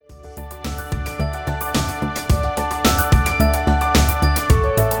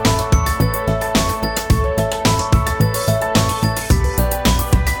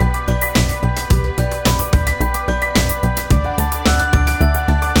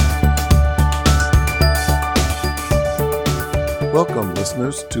Welcome,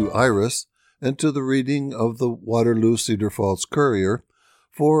 listeners, to Iris and to the reading of the Waterloo Cedar Falls Courier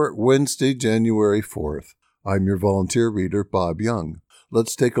for Wednesday, January 4th. I'm your volunteer reader, Bob Young.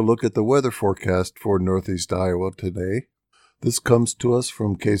 Let's take a look at the weather forecast for Northeast Iowa today. This comes to us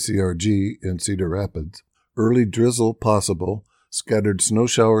from KCRG in Cedar Rapids. Early drizzle possible, scattered snow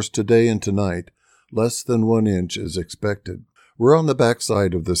showers today and tonight. Less than 1 inch is expected. We're on the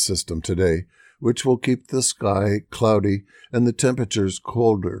backside of this system today, which will keep the sky cloudy and the temperatures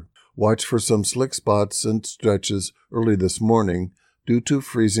colder. Watch for some slick spots and stretches early this morning due to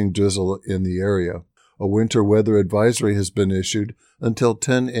freezing drizzle in the area. A winter weather advisory has been issued until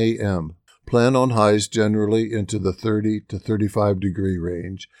 10 a.m. Plan on highs generally into the 30 to 35 degree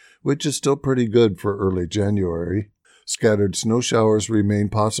range, which is still pretty good for early January. Scattered snow showers remain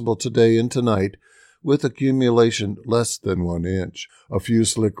possible today and tonight, with accumulation less than 1 inch. A few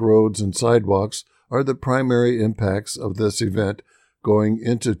slick roads and sidewalks are the primary impacts of this event going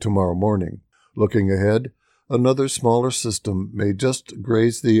into tomorrow morning. Looking ahead, another smaller system may just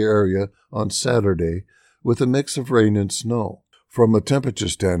graze the area on Saturday with a mix of rain and snow. From a temperature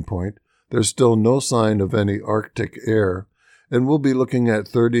standpoint, there's still no sign of any Arctic air, and we'll be looking at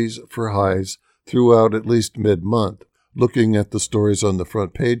 30s for highs throughout at least mid-month. Looking at the stories on the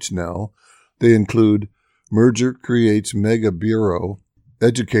front page now, they include Merger Creates Mega Bureau,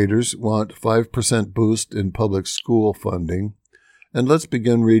 Educators Want 5% Boost in Public School Funding, and let's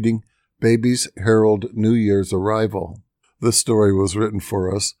begin reading Babies Herald New Year's Arrival. This story was written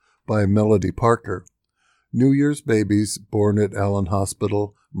for us by Melody Parker. New Year's babies born at Allen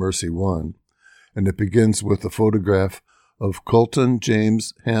Hospital, Mercy One, and it begins with a photograph of Colton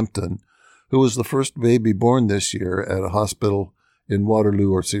James Hampton, who was the first baby born this year at a hospital in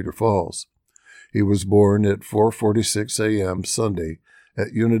Waterloo or Cedar Falls. He was born at 4:46 a.m. Sunday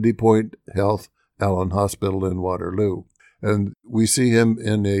at Unity Point Health Allen Hospital in Waterloo. And we see him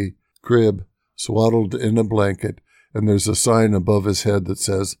in a crib, swaddled in a blanket, and there's a sign above his head that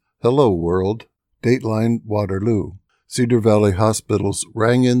says, "Hello, world." Dateline Waterloo. Cedar Valley Hospitals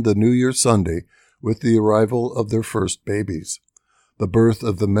rang in the New Year Sunday with the arrival of their first babies. The birth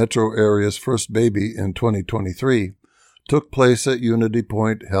of the metro area's first baby in 2023 took place at Unity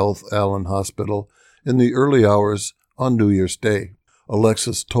Point Health Allen Hospital in the early hours on New Year's Day.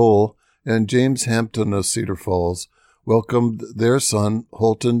 Alexis Toll and James Hampton of Cedar Falls welcomed their son,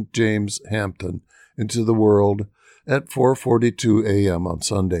 Holton James Hampton, into the world at 4:42 a.m. on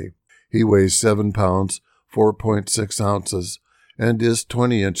Sunday. He weighs 7 pounds, 4.6 ounces, and is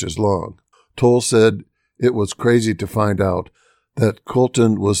 20 inches long. Toll said it was crazy to find out that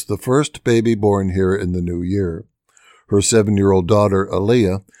Colton was the first baby born here in the new year. Her 7-year-old daughter,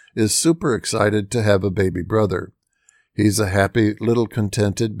 Aaliyah, is super excited to have a baby brother. He's a happy, little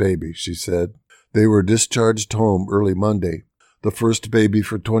contented baby, she said. They were discharged home early Monday. The first baby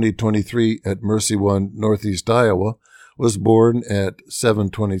for 2023 at Mercy One, Northeast Iowa, was born at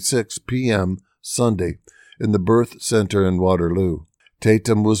 7:26 p.m. Sunday in the birth center in Waterloo.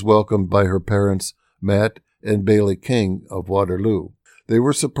 Tatum was welcomed by her parents, Matt and Bailey King of Waterloo. They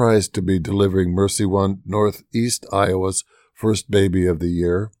were surprised to be delivering Mercy One, Northeast Iowa's first baby of the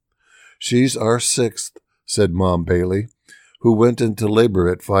year. "She's our 6th, said Mom Bailey, who went into labor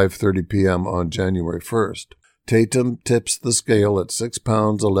at 5:30 p.m. on January 1st. Tatum tips the scale at 6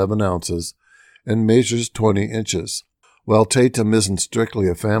 pounds 11 ounces and measures 20 inches. While Tatum isn't strictly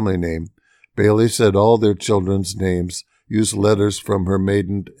a family name, Bailey said all their children's names use letters from her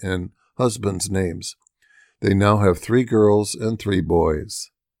maiden and husband's names. They now have 3 girls and 3 boys.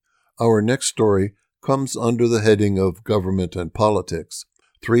 Our next story comes under the heading of Government and Politics.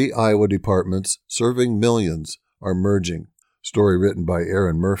 3 Iowa departments serving millions are merging. Story written by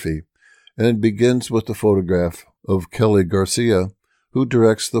Aaron Murphy, and begins with the photograph of Kelly Garcia, who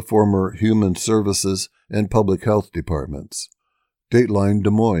directs the former Human Services and Public Health departments. Dateline Des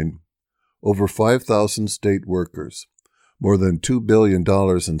Moines. Over 5,000 state workers, more than $2 billion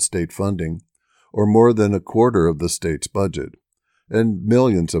in state funding, or more than a quarter of the state's budget, and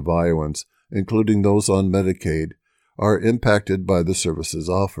millions of Iowans, including those on Medicaid, are impacted by the services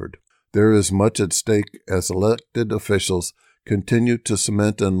offered. There is much at stake as elected officials continue to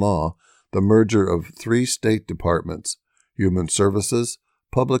cement in law the merger of 3 state departments, Human Services,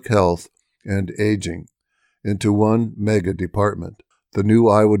 Public Health, and Aging, into one mega department, the new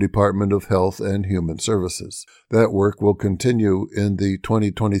Iowa Department of Health and Human Services. That work will continue in the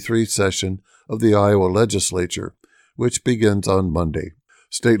 2023 session of the Iowa Legislature, which begins on Monday.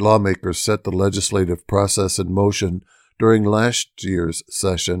 State lawmakers set the legislative process in motion during last year's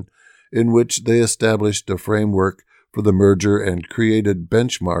session, in which they established a framework for the merger and created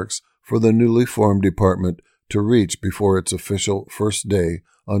benchmarks for the newly formed department to reach before its official first day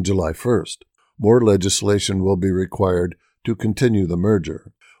on July 1st. More legislation will be required to continue the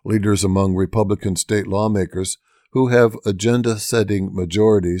merger. Leaders among Republican state lawmakers who have agenda-setting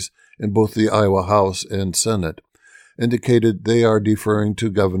majorities in both the Iowa House and Senate indicated they are deferring to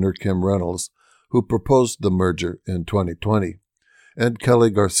Governor Kim Reynolds, who proposed the merger in 2020, and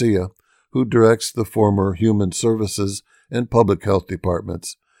Kelly Garcia, who directs the former Human Services and Public Health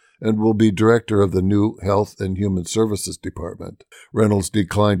Departments and will be director of the new Health and Human Services Department. Reynolds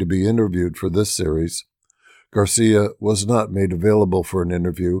declined to be interviewed for this series. Garcia was not made available for an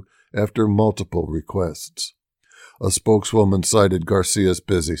interview after multiple requests. A spokeswoman cited Garcia's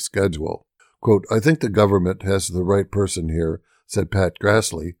busy schedule. Quote, "I think the government has the right person here," said Pat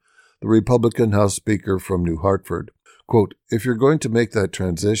Grassley, the Republican House Speaker from New Hartford. Quote, "If you're going to make that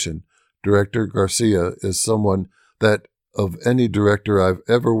transition, Director Garcia is someone that, of any director I've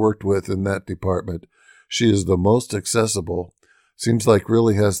ever worked with in that department, she is the most accessible. Seems like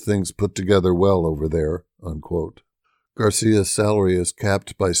really has things put together well over there," unquote. Garcia's salary is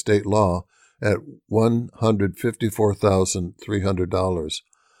capped by state law at $154,300,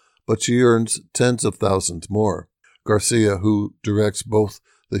 but she earns tens of thousands more. Garcia, who directs both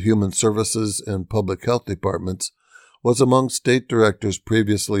the Human Services and Public Health Departments, was among state directors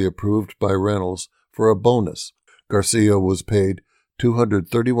previously approved by Reynolds for a bonus. Garcia was paid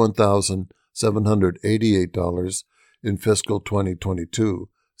 $231,788 in fiscal 2022,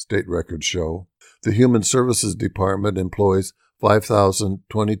 state records show. The Human Services Department employs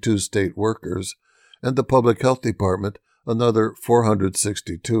 5,022 state workers, and the Public Health Department another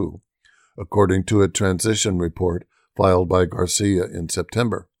 462, according to a transition report filed by Garcia in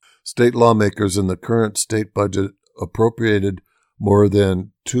September. State lawmakers in the current state budget appropriated more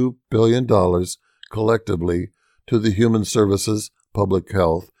than $2 billion collectively to the Human Services, Public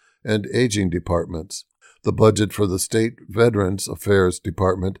Health, and Aging Departments. The budget for the State Veterans Affairs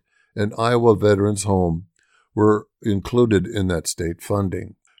Department and Iowa Veterans Home were included in that state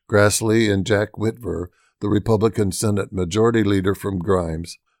funding. Grassley and Jack Whitver, the Republican Senate Majority Leader from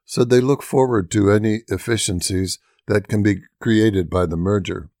Grimes, said they look forward to any efficiencies that can be created by the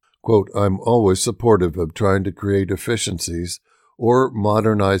merger. Quote, "I'm always supportive of trying to create efficiencies or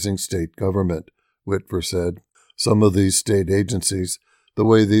modernizing state government," Whitver said. Some of these state agencies, the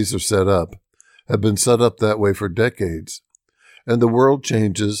way these are set up, have been set up that way for decades. And the world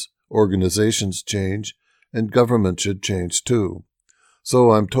changes, organizations change, and government should change too.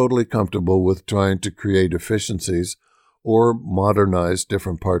 So I'm totally comfortable with trying to create efficiencies or modernize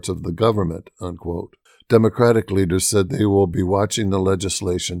different parts of the government, unquote. Democratic leaders said they will be watching the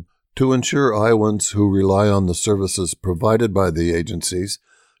legislation to ensure Iowans who rely on the services provided by the agencies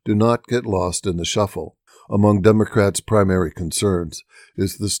do not get lost in the shuffle. Among Democrats' primary concerns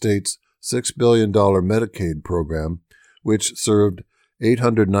is the state's $6 billion Medicaid program, which served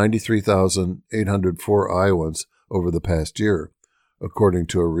 893,804 Iowans over the past year, according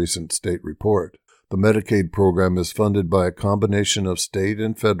to a recent state report. The Medicaid program is funded by a combination of state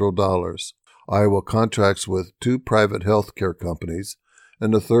and federal dollars. Iowa contracts with 2 private health care companies,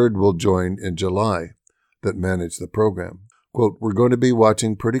 and a third will join in July, that manage the program. Quote, "We're going to be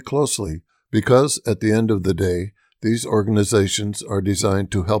watching pretty closely because, at the end of the day, these organizations are designed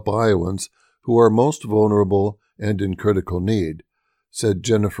to help Iowans who are most vulnerable and in critical need," said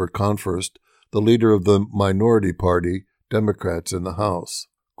Jennifer Confirst, the leader of the minority party, Democrats in the House.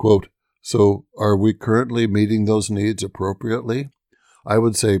 Quote, "So are we currently meeting those needs appropriately? I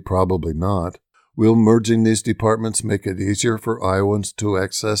would say probably not. Will merging these departments make it easier for Iowans to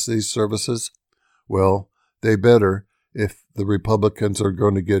access these services? Well, they better, if the Republicans are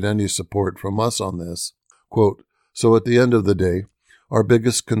going to get any support from us on this." Quote, "So at the end of the day, our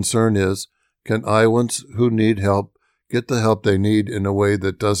biggest concern is, can Iowans who need help get the help they need in a way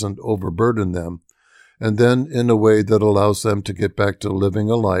that doesn't overburden them, and then in a way that allows them to get back to living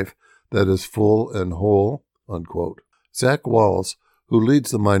a life that is full and whole," unquote. Zach Walz, who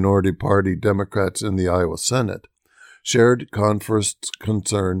leads the minority party Democrats in the Iowa Senate, shared Confirst's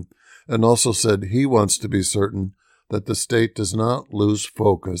concern and also said he wants to be certain that the state does not lose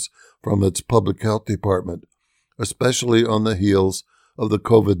focus from its public health department, especially on the heels of the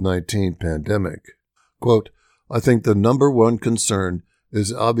COVID-19 pandemic. Quote, "I think the number one concern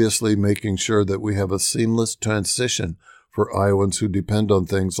is obviously making sure that we have a seamless transition for Iowans who depend on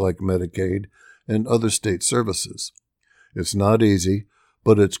things like Medicaid and other state services. It's not easy,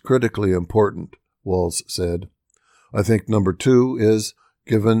 but it's critically important," Walz said. "I think number 2 is,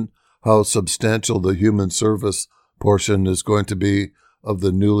 given how substantial the human service portion is going to be of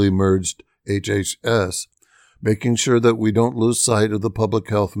the newly merged HHS, making sure that we don't lose sight of the public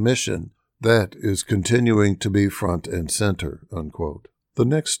health mission," That is continuing to be front and center, unquote. The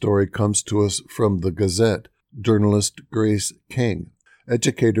next story comes to us from the Gazette, journalist Grace King.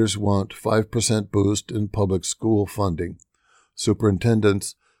 Educators want 5% boost in public school funding.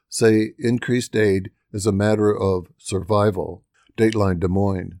 Superintendents say increased aid is a matter of survival. Dateline Des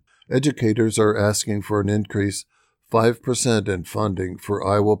Moines. Educators are asking for an increase 5% in funding for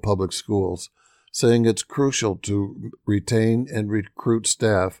Iowa public schools, saying it's crucial to retain and recruit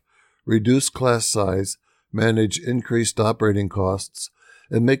staff, reduce class size, manage increased operating costs,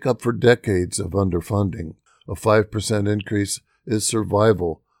 and make up for decades of underfunding. A 5% increase is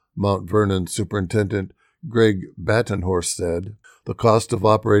survival, Mount Vernon Superintendent Greg Batenhorst said. The cost of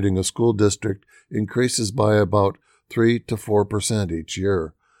operating a school district increases by about 3 to 4% each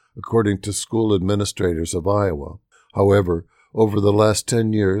year, according to school administrators of Iowa. However, over the last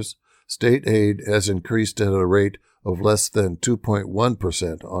 10 years, state aid has increased at a rate of less than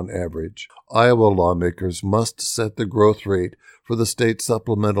 2.1% on average. Iowa lawmakers must set the growth rate for the state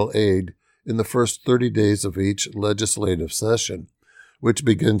supplemental aid in the first 30 days of each legislative session, which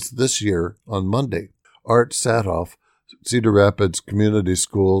begins this year on Monday. Art Satoff, Cedar Rapids Community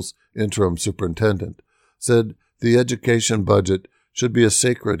Schools interim superintendent, said the education budget should be a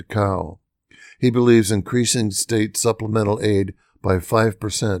sacred cow. He believes increasing state supplemental aid by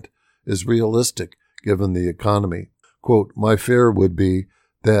 5% is realistic given the economy. Quote, "My fear would be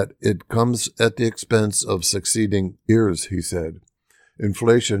that it comes at the expense of succeeding years," he said.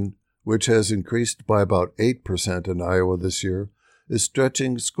 Inflation, which has increased by about 8% in Iowa this year, is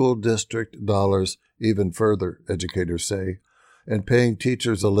stretching school district dollars even further, educators say, and paying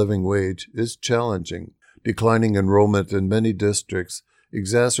teachers a living wage is challenging. Declining enrollment in many districts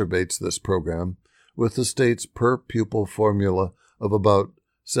exacerbates this program, with the state's per-pupil formula of about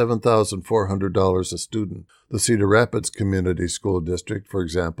 $7,400 a student. The Cedar Rapids Community School District, for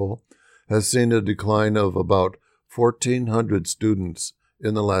example, has seen a decline of about 1,400 students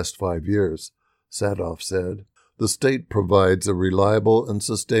in the last 5 years, Satoff said. The state provides a reliable and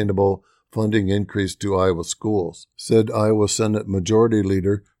sustainable funding increase to Iowa schools, said Iowa Senate Majority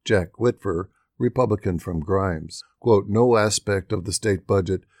Leader Jack Whitver, Republican from Grimes. Quote, "No aspect of the state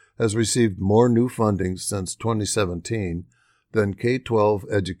budget has received more new funding since 2017 than K-12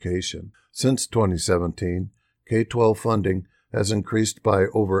 education. Since 2017, K-12 funding has increased by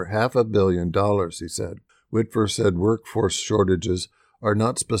over $500 million, he said. Whitver said workforce shortages are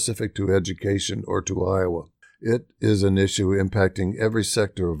not specific to education or to Iowa. It is an issue impacting every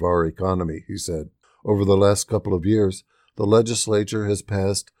sector of our economy, he said. Over the last couple of years, the legislature has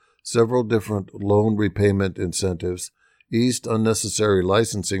passed several different loan repayment incentives, eased unnecessary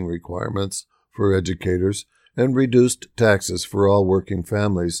licensing requirements for educators, and reduced taxes for all working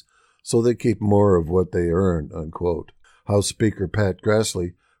families so they keep more of what they earn," unquote. House Speaker Pat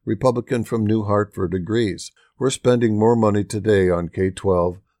Grassley, Republican from New Hartford, agrees. "We're spending more money today on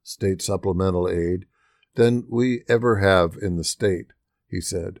K-12 state supplemental aid than we ever have in the state," he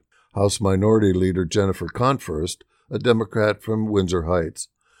said. House Minority Leader Jennifer Confirst, a Democrat from Windsor Heights,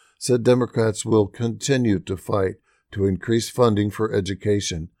 said Democrats will continue to fight to increase funding for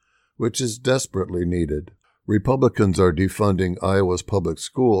education, which is desperately needed. Republicans are defunding Iowa's public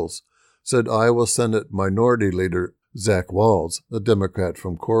schools, said Iowa Senate Minority Leader Zach Walz, a Democrat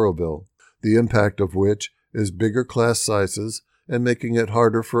from Coralville, the impact of which is bigger class sizes and making it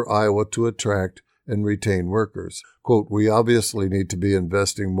harder for Iowa to attract and retain workers. Quote, "We obviously need to be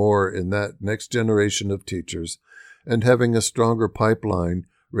investing more in that next generation of teachers and having a stronger pipeline,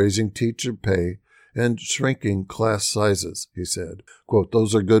 raising teacher pay, and shrinking class sizes," he said. Quote,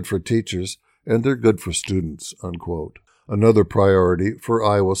 "Those are good for teachers, and they're good for students," unquote. Another priority for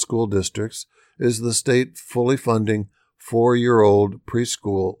Iowa school districts is the state fully funding 4-year-old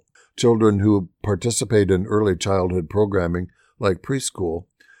preschool. Children who participate in early childhood programming, like preschool,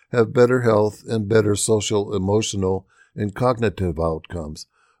 have better health and better social, emotional, and cognitive outcomes,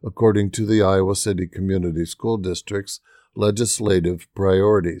 according to the Iowa City Community School District's legislative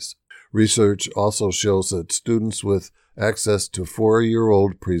priorities. Research also shows that students with access to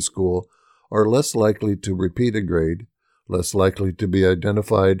 4-year-old preschool are less likely to repeat a grade, less likely to be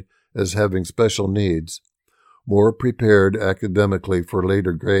identified as having special needs, more prepared academically for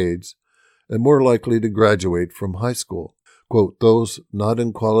later grades, and more likely to graduate from high school. Quote, "Those not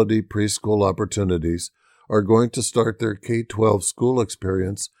in quality preschool opportunities are going to start their K-12 school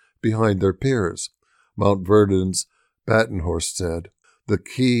experience behind their peers," Mount Vernon's Batenhorst said. "The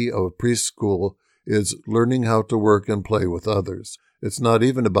key of preschool is learning how to work and play with others. It's not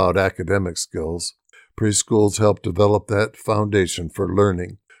even about academic skills. Preschools help develop that foundation for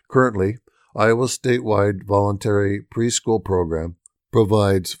learning." Currently, Iowa's statewide voluntary preschool program,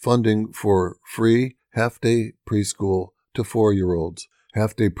 provides funding for free half-day preschool to 4-year-olds.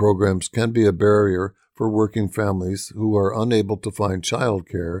 Half-day programs can be a barrier for working families who are unable to find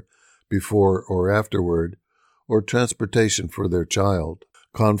childcare before or afterward, or transportation for their child.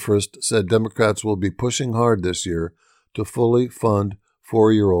 Confrist said Democrats will be pushing hard this year to fully fund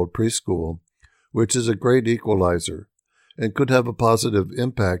 4-year-old preschool, which is a great equalizer and could have a positive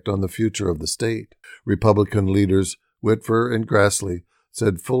impact on the future of the state. Republican leaders Whitver and Grassley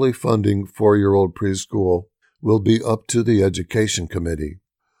said fully funding 4-year-old preschool will be up to the Education Committee.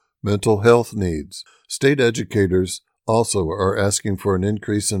 Mental health needs. State educators also are asking for an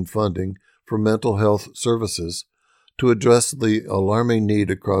increase in funding for mental health services to address the alarming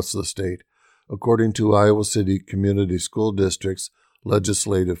need across the state, according to Iowa City Community School District's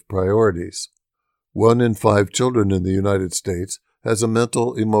legislative priorities. 1 in 5 children in the United States has a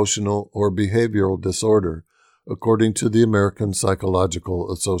mental, emotional, or behavioral disorder, according to the American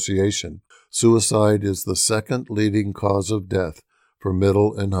Psychological Association. Suicide is the second leading cause of death for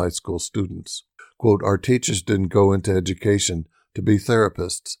middle and high school students. Quote, our teachers didn't go into education to be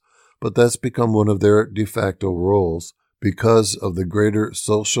therapists, but that's become one of their de facto roles because of the greater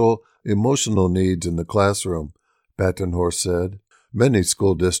social, emotional needs in the classroom, Battenhorst said. Many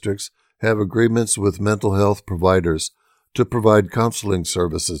school districts have agreements with mental health providers to provide counseling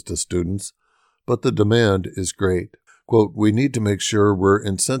services to students, but the demand is great. Quote, we need to make sure we're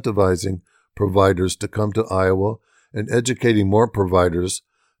incentivizing providers to come to Iowa and educating more providers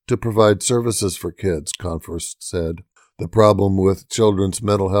to provide services for kids, Confrist said. The problem with children's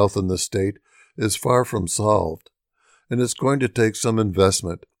mental health in the state is far from solved, and it's going to take some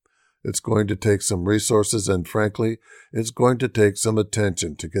investment. It's going to take some resources, and frankly, it's going to take some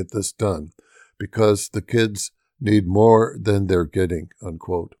attention to get this done, because the kids need more than they're getting,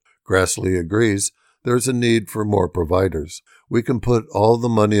 unquote. Grassley agrees there's a need for more providers. We can put all the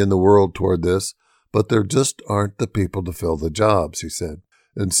money in the world toward this, but there just aren't the people to fill the jobs, he said.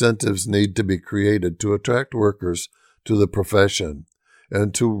 Incentives need to be created to attract workers to the profession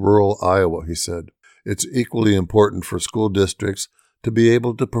and to rural Iowa, he said. It's equally important for school districts to be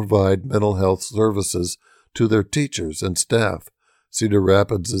able to provide mental health services to their teachers and staff, Cedar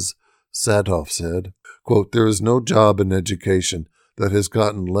Rapids' Sadhoff said. Quote, there is no job in education that has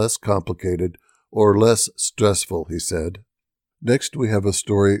gotten less complicated or less stressful, he said. Next, we have a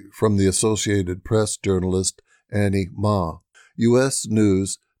story from the Associated Press journalist Annie Ma. U.S.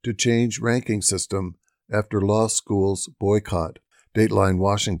 News to change ranking system after law schools boycott. Dateline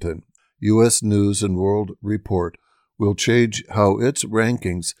Washington. U.S. News and World Report will change how its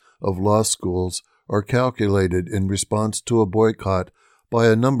rankings of law schools are calculated in response to a boycott by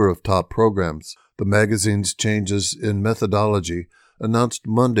a number of top programs. The magazine's changes in methodology, announced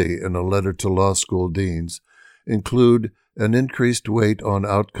Monday in a letter to law school deans, include an increased weight on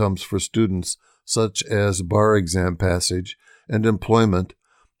outcomes for students such as bar exam passage and employment,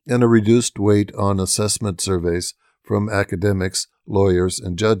 and a reduced weight on assessment surveys from academics, lawyers,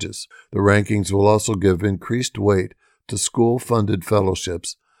 and judges. The rankings will also give increased weight to school-funded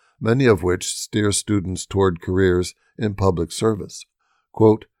fellowships, many of which steer students toward careers in public service.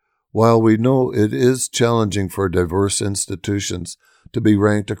 Quote, while we know it is challenging for diverse institutions to be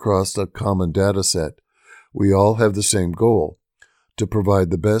ranked across a common data set, we all have the same goal, to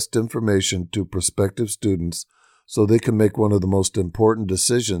provide the best information to prospective students so they can make one of the most important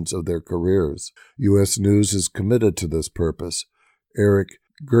decisions of their careers. U.S. News is committed to this purpose. Eric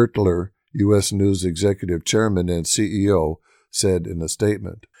Gertler, U.S. News Executive Chairman and CEO, said in a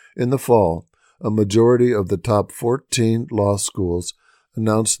statement. In the fall, a majority of the top 14 law schools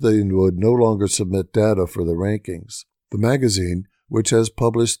announced they would no longer submit data for the rankings. The magazine, which has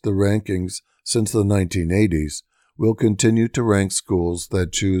published the rankings since the 1980s, will continue to rank schools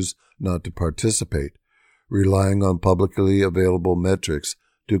that choose not to participate, relying on publicly available metrics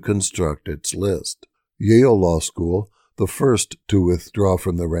to construct its list. Yale Law School, the first to withdraw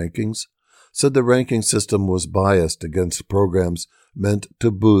from the rankings, said the ranking system was biased against programs meant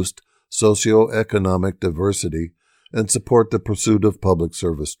to boost socioeconomic diversity and support the pursuit of public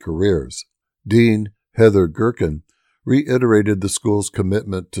service careers. Dean Heather Gerken reiterated the school's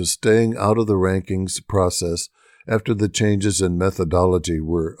commitment to staying out of the rankings process after the changes in methodology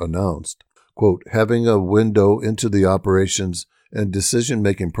were announced. Quote, having a window into the operations and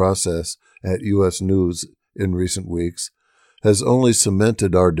decision-making process at U.S. News in recent weeks has only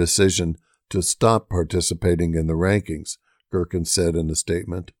cemented our decision to stop participating in the rankings, Gerken said in a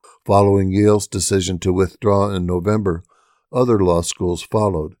statement. Following Yale's decision to withdraw in November, other law schools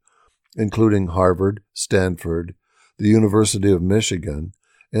followed, including Harvard, Stanford, the University of Michigan,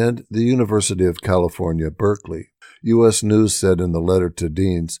 and the University of California, Berkeley. U.S. News said in the letter to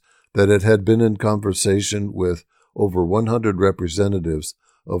deans that it had been in conversation with over 100 representatives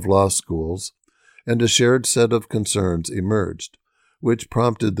of law schools, and a shared set of concerns emerged, which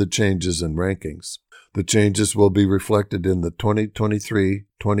prompted the changes in rankings. The changes will be reflected in the 2023-24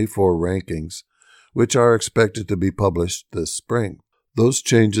 rankings, which are expected to be published this spring. Those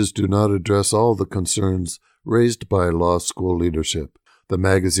changes do not address all the concerns raised by law school leadership. The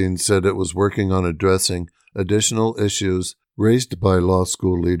magazine said it was working on addressing additional issues raised by law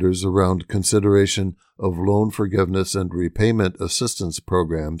school leaders around consideration of loan forgiveness and repayment assistance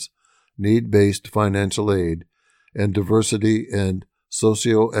programs, need-based financial aid, and diversity and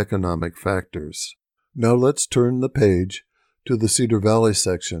socioeconomic factors. Now let's turn the page to the Cedar Valley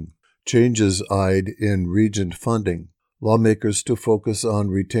section. Changes eyed in Regent funding. Lawmakers to focus on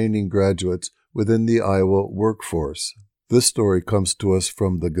retaining graduates within the Iowa workforce. This story comes to us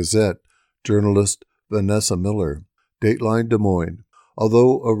from the Gazette, journalist Vanessa Miller. Dateline Des Moines.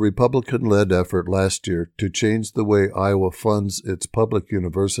 Although a Republican-led effort last year to change the way Iowa funds its public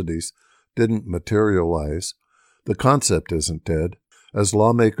universities didn't materialize, the concept isn't dead, as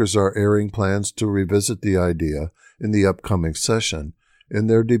lawmakers are airing plans to revisit the idea in the upcoming session in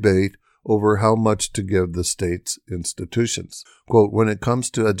their debate over how much to give the state's institutions. Quote, when it comes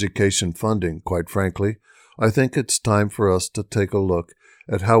to education funding, quite frankly, I think it's time for us to take a look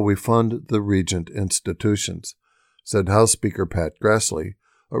at how we fund the Regent institutions, said House Speaker Pat Grassley,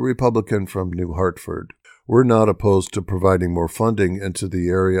 a Republican from New Hartford. We're not opposed to providing more funding into the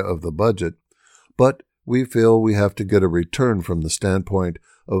area of the budget, but we feel we have to get a return from the standpoint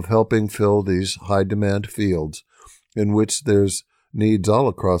of helping fill these high-demand fields in which there's needs all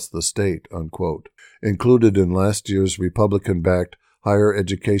across the state, unquote. Included in last year's Republican-backed higher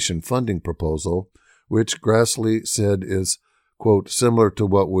education funding proposal, which Grassley said is, quote, similar to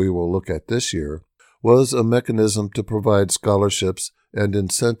what we will look at this year, was a mechanism to provide scholarships and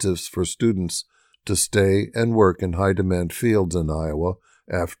incentives for students to stay and work in high-demand fields in Iowa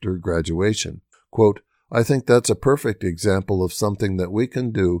after graduation. Quote, I think that's a perfect example of something that we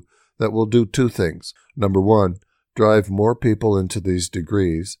can do that will do two things. Number one, drive more people into these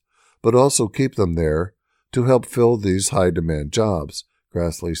degrees, but also keep them there to help fill these high-demand jobs,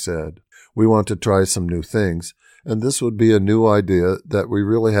 Grassley said. We want to try some new things, and this would be a new idea that we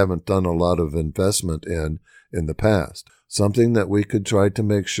really haven't done a lot of investment in the past, something that we could try to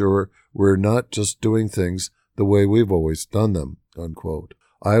make sure we're not just doing things the way we've always done them, unquote.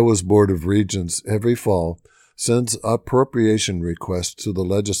 Iowa's Board of Regents every fall sends appropriation requests to the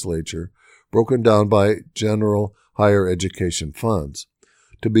legislature broken down by general higher education funds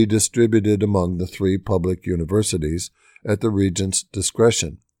to be distributed among the 3 public universities at the regent's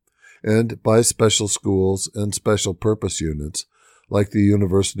discretion, and by special schools and special purpose units like the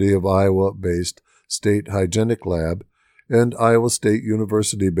University of Iowa-based State Hygienic Lab and Iowa State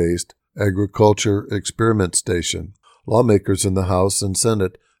University-based Agriculture Experiment Station. Lawmakers in the House and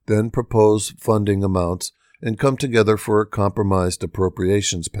Senate then propose funding amounts and come together for a compromised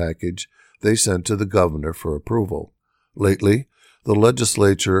appropriations package they sent to the governor for approval. Lately, the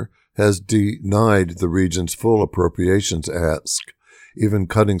legislature has denied the region's full appropriations ask, even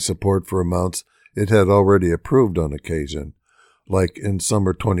cutting support for amounts it had already approved on occasion, like in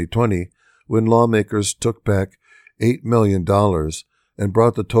summer 2020, when lawmakers took back $8 million and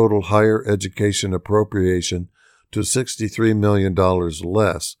brought the total higher education appropriation to $63 million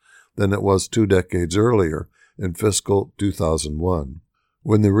less than it was 2 decades earlier in fiscal 2001.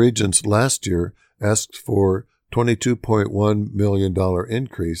 When the regents last year asked for $22.1 million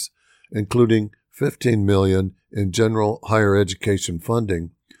increase, including $15 million in general higher education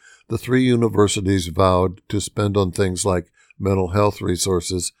funding, the 3 universities vowed to spend on things like mental health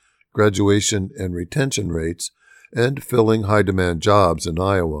resources, graduation and retention rates, and filling high-demand jobs in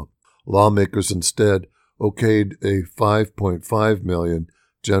Iowa. Lawmakers instead okayed a $5.5 million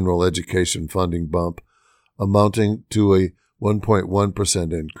general education funding bump, amounting to a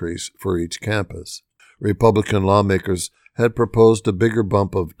 1.1% increase for each campus. Republican lawmakers had proposed a bigger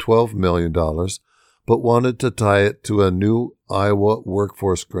bump of $12 million, but wanted to tie it to a new Iowa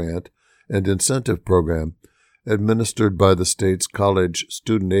workforce grant and incentive program administered by the state's College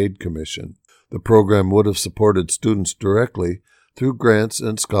Student Aid Commission. The program would have supported students directly through grants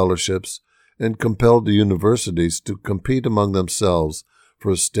and scholarships and compelled the universities to compete among themselves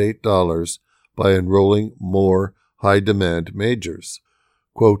for state dollars by enrolling more high-demand majors.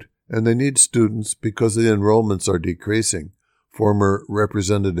 Quote, and they need students because the enrollments are decreasing, former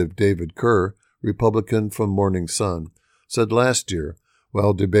Representative David Kerr, Republican from Morning Sun, said last year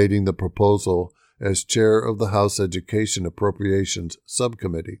while debating the proposal as chair of the House Education Appropriations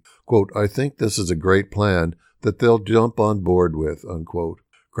Subcommittee. Quote, I think this is a great plan that they'll jump on board with, unquote.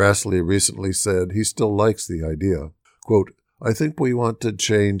 Grassley recently said he still likes the idea. Quote, I think we want to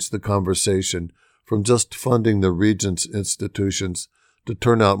change the conversation from just funding the Regents' institutions to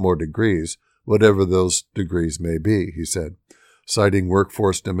turn out more degrees, whatever those degrees may be, he said, citing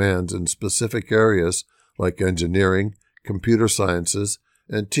workforce demands in specific areas like engineering, computer sciences,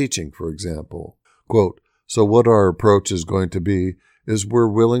 and teaching, for example. Quote, so what our approach is going to be is we're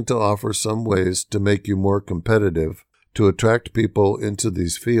willing to offer some ways to make you more competitive, to attract people into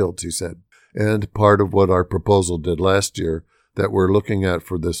these fields, he said. And part of what our proposal did last year that we're looking at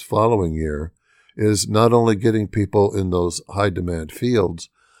for this following year is not only getting people in those high-demand fields,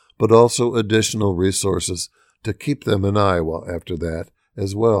 but also additional resources to keep them in Iowa after that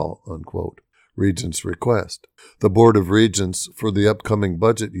as well, unquote. Regents' request. The Board of Regents for the upcoming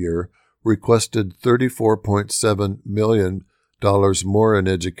budget year requested $34.7 million more in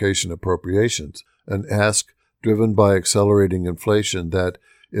education appropriations, an ask driven by accelerating inflation that,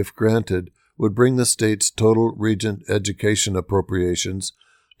 if granted, would bring the state's total Regent education appropriations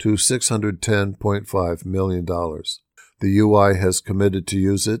to $610.5 million. The UI has committed to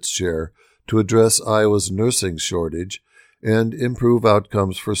use its share to address Iowa's nursing shortage and improve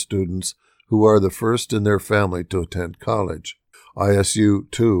outcomes for students who are the first in their family to attend college.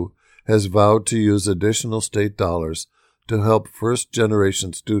 ISU, too, has vowed to use additional state dollars to help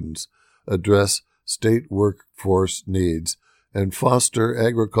first-generation students address state workforce needs and foster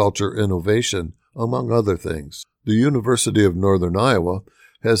agriculture innovation, among other things. The University of Northern Iowa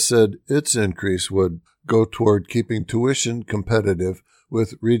has said its increase would go toward keeping tuition competitive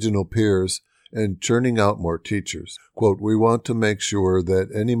with regional peers and churning out more teachers. Quote, we want to make sure that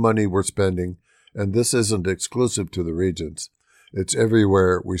any money we're spending, and this isn't exclusive to the Regents, it's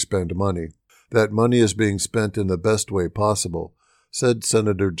everywhere we spend money, that money is being spent in the best way possible, said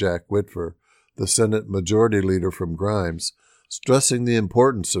Senator Jack Whitver, the Senate Majority Leader from Grimes, stressing the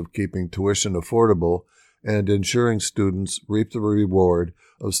importance of keeping tuition affordable and ensuring students reap the reward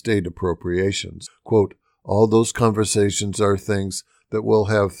of state appropriations. Quote, all those conversations are things that we'll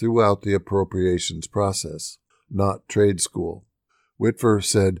have throughout the appropriations process, not trade school. Whitver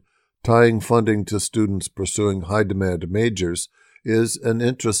said, tying funding to students pursuing high-demand majors is an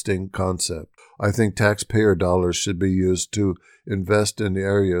interesting concept. I think taxpayer dollars should be used to invest in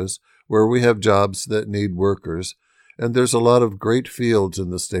areas where we have jobs that need workers, and there's a lot of great fields in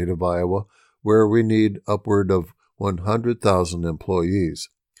the state of Iowa where we need upward of 100,000 employees,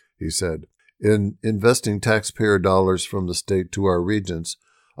 he said. In investing taxpayer dollars from the state to our regents,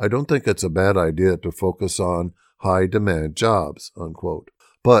 I don't think it's a bad idea to focus on high-demand jobs, unquote.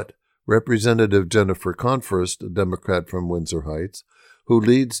 But Representative Jennifer Confirst, a Democrat from Windsor Heights, who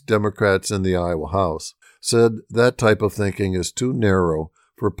leads Democrats in the Iowa House, said that type of thinking is too narrow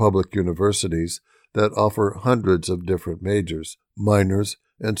for public universities that offer hundreds of different majors, minors,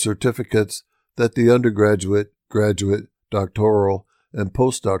 and certificates at the undergraduate, graduate, doctoral, and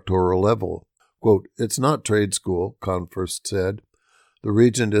postdoctoral level. Quote, it's not trade school, Confirst said. The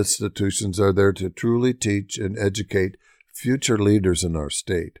Regent institutions are there to truly teach and educate future leaders in our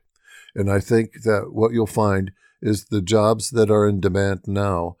state. And I think that what you'll find is the jobs that are in demand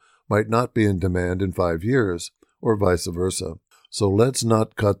now might not be in demand in 5 years, or vice versa. So let's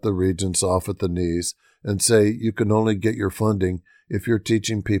not cut the Regents off at the knees and say you can only get your funding if you're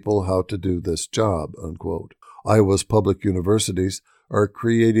teaching people how to do this job, unquote. Iowa's public universities are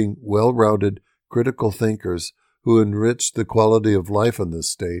creating well-rounded, critical thinkers who enrich the quality of life in this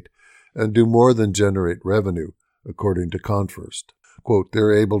state and do more than generate revenue, according to Confirst. Quote,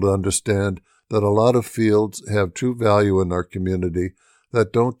 they're able to understand that a lot of fields have true value in our community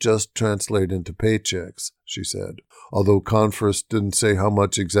that don't just translate into paychecks, she said. Although Confirst didn't say how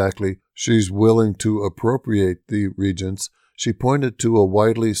much exactly she's willing to appropriate the regents, she pointed to a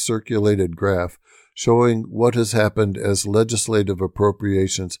widely circulated graph showing what has happened as legislative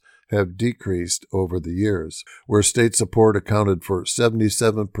appropriations have decreased over the years, where state support accounted for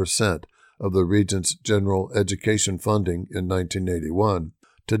 77% of the Regents' general education funding in 1981.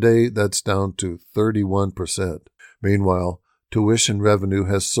 Today, that's down to 31%. Meanwhile, tuition revenue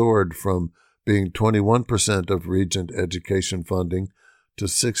has soared from being 21% of Regent education funding to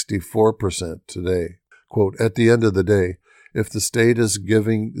 64% today. Quote, at the end of the day, if the state is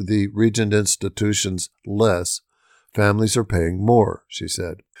giving the Regent institutions less, families are paying more, she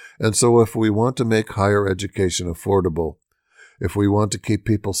said. And so if we want to make higher education affordable, if we want to keep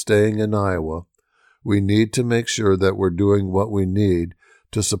people staying in Iowa, we need to make sure that we're doing what we need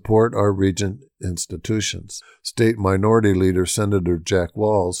to support our Regent institutions. State Minority Leader Senator Jack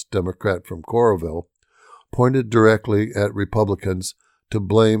Walz, Democrat from Coralville, pointed directly at Republicans to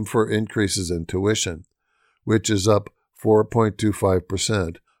blame for increases in tuition, which is up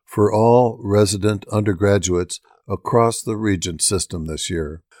 4.25% for all resident undergraduates across the Regent system this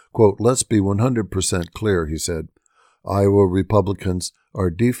year. Quote, "Let's be 100% clear," he said. "Iowa Republicans are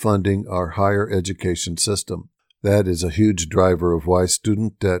defunding our higher education system. That is a huge driver of why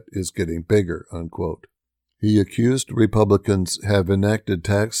student debt is getting bigger," unquote. He accused Republicans have enacted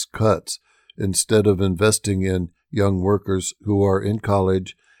tax cuts instead of investing in young workers who are in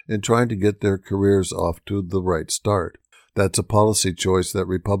college and trying to get their careers off to the right start. That's a policy choice that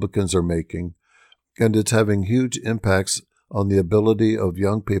Republicans are making, and it's having huge impacts on the ability of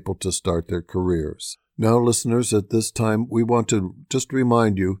young people to start their careers. Now, listeners, at this time, we want to just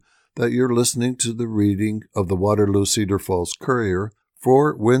remind you that you're listening to the reading of the Waterloo Cedar Falls Courier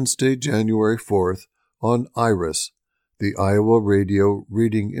for Wednesday, January 4th on IRIS, the Iowa Radio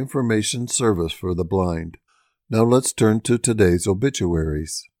Reading Information Service for the Blind. Now let's turn to today's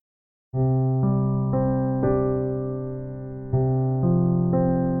obituaries.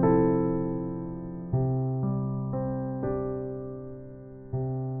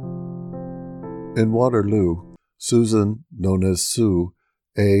 In Waterloo, Susan, known as Sue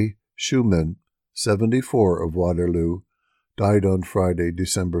A. Schumann, 74 of Waterloo, died on Friday,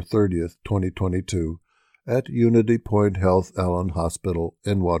 December 30th, 2022, at Unity Point Health Allen Hospital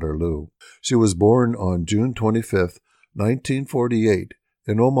in Waterloo. She was born on June 25, 1948,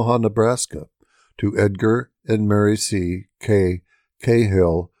 in Omaha, Nebraska, to Edgar and Mary C. K.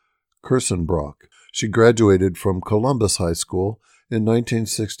 Cahill Kirsenbrock. She graduated from Columbus High School in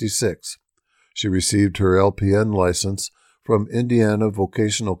 1966. She received her LPN license from Indiana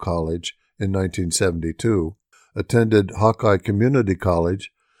Vocational College in 1972, attended Hawkeye Community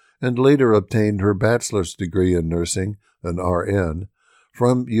College, and later obtained her bachelor's degree in nursing, an RN,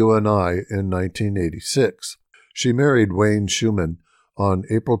 from UNI in 1986. She married Wayne Schumann on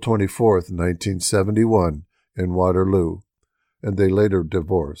April 24, 1971, in Waterloo, and they later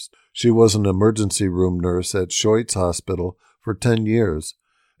divorced. She was an emergency room nurse at Schoitz Hospital for 10 years,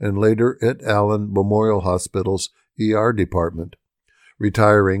 and later at Allen Memorial Hospital's ER department,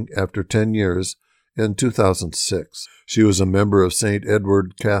 retiring after 10 years in 2006. She was a member of St.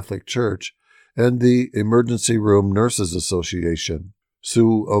 Edward Catholic Church and the Emergency Room Nurses Association.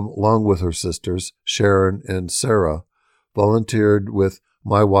 Sue, along with her sisters, Sharon and Sarah, volunteered with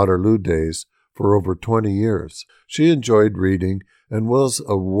My Waterloo Days for over 20 years. She enjoyed reading and was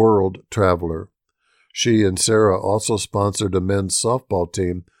a world traveler. She and Sarah also sponsored a men's softball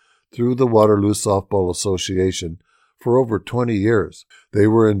team through the Waterloo Softball Association for over 20 years. They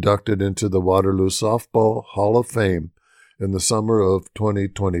were inducted into the Waterloo Softball Hall of Fame in the summer of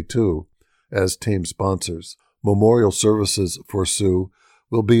 2022 as team sponsors. Memorial services for Sue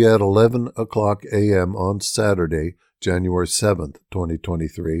will be at 11 o'clock a.m. on Saturday, January 7th,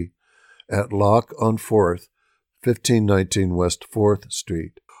 2023, at Lock on 4th, 1519 West 4th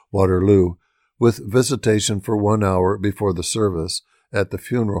Street, Waterloo, with visitation for 1 hour before the service at the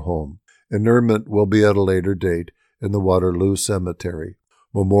funeral home. Interment will be at a later date in the Waterloo Cemetery.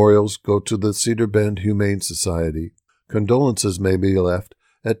 Memorials go to the Cedar Bend Humane Society. Condolences may be left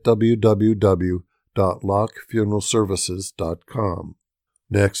at www.lockfuneralservices.com.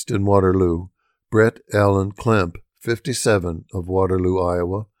 Next in Waterloo, Brett Allen Klemp, 57, of Waterloo,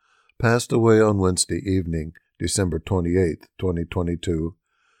 Iowa, passed away on Wednesday evening, December 28, 2022,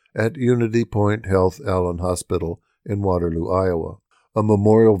 at Unity Point Health Allen Hospital in Waterloo, Iowa. A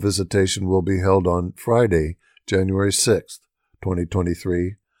memorial visitation will be held on Friday, January 6,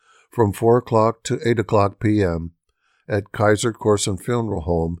 2023, from 4 o'clock to 8 o'clock p.m. at Kaiser Corson Funeral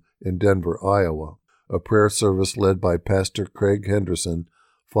Home in Denver, Iowa. A prayer service led by Pastor Craig Henderson,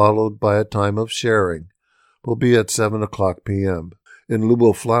 followed by a time of sharing, will be at 7 o'clock p.m. In lieu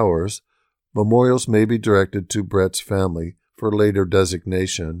of flowers, memorials may be directed to Brett's family for later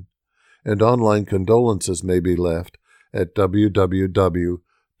designation, and online condolences may be left at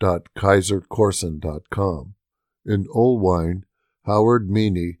www.kaisercorson.com. In Oelwein, Howard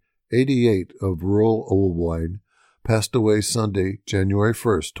Meany, 88, of rural Oelwein, passed away Sunday, January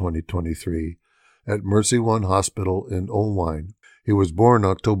 1st, 2023, at Mercy One Hospital in Oelwein. He was born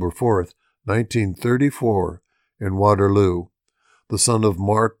October 4th, 1934, in Waterloo, the son of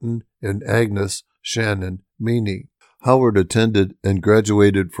Martin and Agnes Shannon Meany. Howard attended and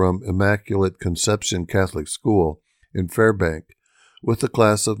graduated from Immaculate Conception Catholic School in Fairbank with the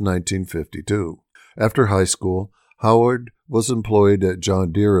class of 1952. After high school, Howard was employed at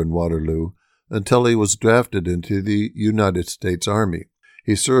John Deere in Waterloo until he was drafted into the United States Army.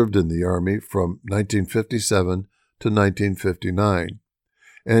 He served in the Army from 1957 to 1959,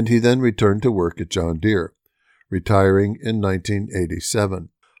 and he then returned to work at John Deere, retiring in 1987.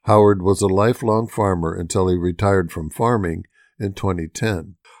 Howard was a lifelong farmer until he retired from farming in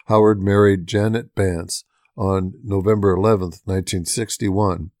 2010. Howard married Janet Bance on November 11,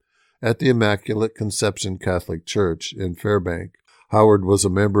 1961, at the Immaculate Conception Catholic Church in Fairbank. Howard was a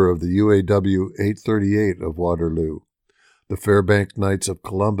member of the UAW 838 of Waterloo, the Fairbank Knights of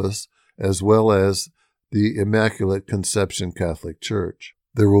Columbus, as well as the Immaculate Conception Catholic Church.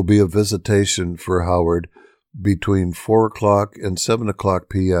 There will be a visitation for Howard between 4 o'clock and 7 o'clock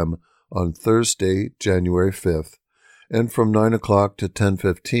p.m. on Thursday, January 5th, and from 9 o'clock to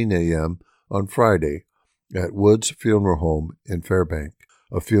 10:15 a.m. on Friday at Woods Funeral Home in Fairbank.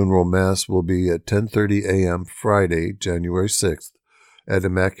 A funeral mass will be at 10:30 a.m. Friday, January 6th, at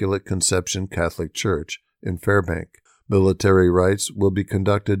Immaculate Conception Catholic Church in Fairbank. Military rites will be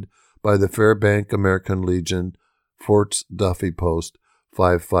conducted by the Fairbank American Legion, Fort Duffy Post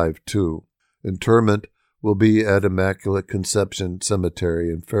 552. Interment will be at Immaculate Conception Cemetery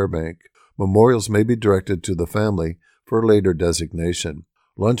in Fairbank. Memorials may be directed to the family for later designation.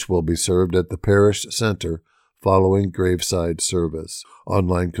 Lunch will be served at the Parish Center following graveside service.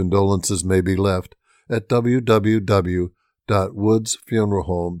 Online condolences may be left at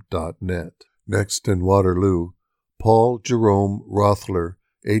www.woodsfuneralhome.net. Next in Waterloo, Paul Jerome Rothler,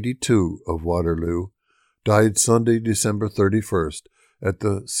 82, of Waterloo, died Sunday, December 31st at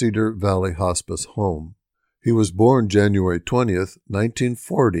the Cedar Valley Hospice Home. He was born January 20th,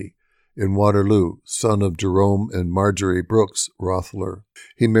 1940, in Waterloo, son of Jerome and Marjorie Brooks Rothler.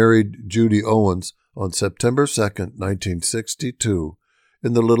 He married Judy Owens on September 2, 1962,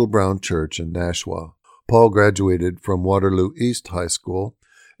 in the Little Brown Church in Nashua. Paul graduated from Waterloo East High School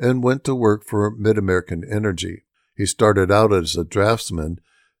and went to work for Mid-American Energy. He started out as a draftsman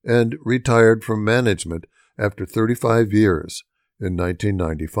and retired from management after 35 years in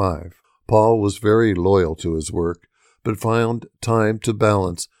 1995. Paul was very loyal to his work, but found time to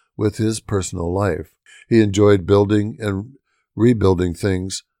balance with his personal life. He enjoyed building and rebuilding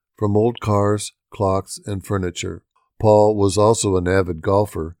things from old cars, clocks, and furniture. Paul was also an avid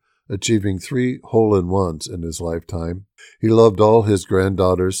golfer, achieving 3 hole-in-ones in his lifetime. He loved all his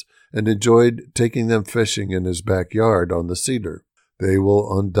granddaughters and enjoyed taking them fishing in his backyard on the Cedar. They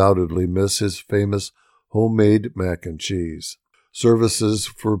will undoubtedly miss his famous homemade mac and cheese. Services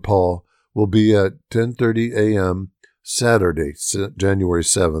for Paul will be at 10:30 a.m. Saturday, January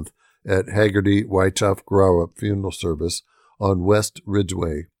 7th, at Haggerty Wychoff Graurup Funeral Service on West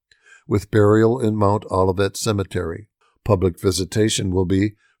Ridgeway, with burial in Mount Olivet Cemetery. Public visitation will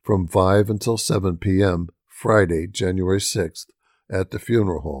be from 5 until 7 p.m. Friday, January 6th, at the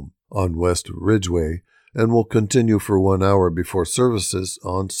funeral home on West Ridgeway, and will continue for 1 hour before services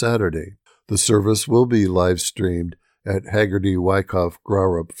on Saturday. The service will be live-streamed at Haggerty Wychoff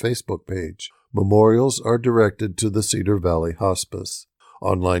Graurup Facebook page. Memorials are directed to the Cedar Valley Hospice.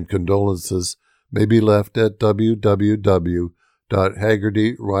 Online condolences may be left at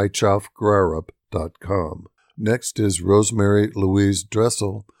www.haggertywychoffgraurup.com. Next is Rosemary Louise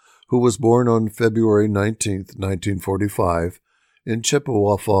Dressel, who was born on February 19, 1945, in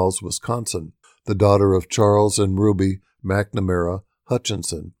Chippewa Falls, Wisconsin, the daughter of Charles and Ruby McNamara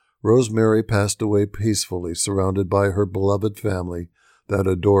Hutchinson. Rosemary passed away peacefully, surrounded by her beloved family that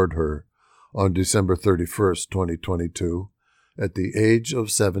adored her, on December 31, 2022, at the age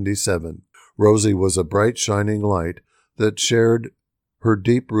of 77. Rosie was a bright, shining light that shared her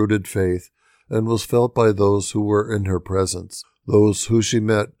deep-rooted faith and was felt by those who were in her presence. Those who she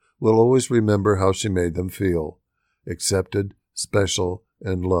met will always remember how she made them feel, accepted, special,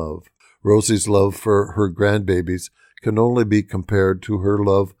 and loved. Rosie's love for her grandbabies can only be compared to her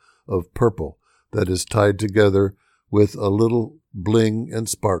love of purple that is tied together with a little bling and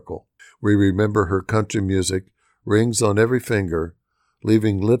sparkle. We remember her country music, rings on every finger,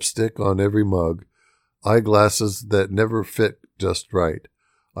 leaving lipstick on every mug, eyeglasses that never fit just right,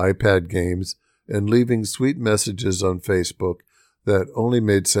 iPad games, and leaving sweet messages on Facebook that only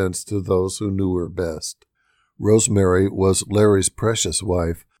made sense to those who knew her best. Rosemary was Larry's precious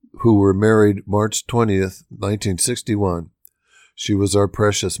wife, who were married March 20th, 1961. She was our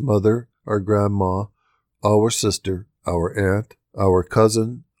precious mother, our grandma, our sister, our aunt, our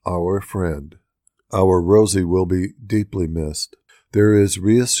cousin, our friend. Our Rosie will be deeply missed. There is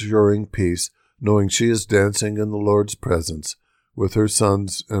reassuring peace knowing she is dancing in the Lord's presence with her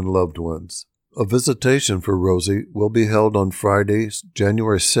sons and loved ones. A visitation for Rosie will be held on Friday,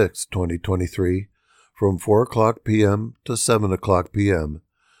 January 6, 2023, from 4 o'clock p.m. to 7 o'clock p.m.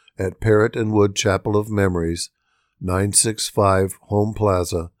 at Parrott and Wood Chapel of Memories, 965 Home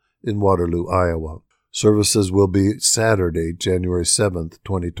Plaza in Waterloo, Iowa. Services will be Saturday, January 7th,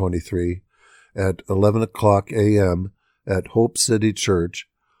 2023, at 11 o'clock a.m. at Hope City Church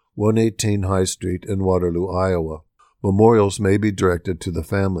 118 High Street in Waterloo, Iowa. Memorials may be directed to the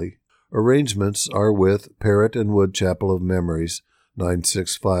family. Arrangements are with Parrott and Wood Chapel of Memories,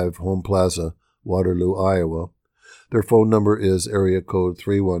 965 Home Plaza, Waterloo, Iowa. Their phone number is area code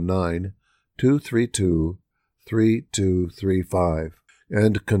 319-232-3235,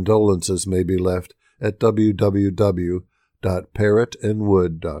 and condolences may be left at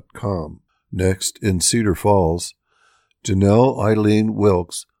www.parrottandwood.com. Next, in Cedar Falls, Janelle Eileen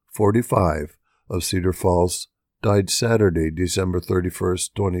Wilkes, 45, of Cedar Falls, died Saturday, December 31st,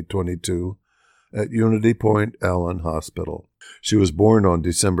 2022, at Unity Point Allen Hospital. She was born on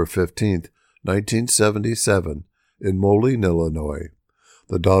December 15th, 1977, in Moline, Illinois,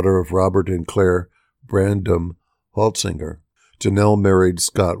 the daughter of Robert and Claire Brandom Holtzinger. Janelle married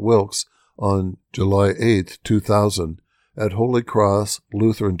Scott Wilkes on July 8, 2000, at Holy Cross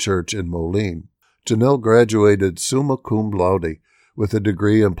Lutheran Church in Moline. Janelle graduated summa cum laude with a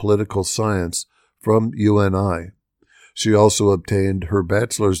degree in political science from UNI. She also obtained her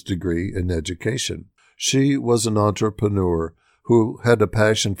bachelor's degree in education. She was an entrepreneur who had a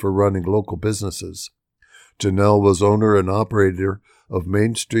passion for running local businesses. Janelle was owner and operator of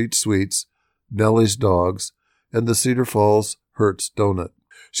Main Street Sweets, Nellie's Dogs, and the Cedar Falls Hertz Donut.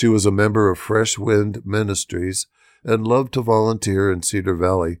 She was a member of Fresh Wind Ministries and loved to volunteer in Cedar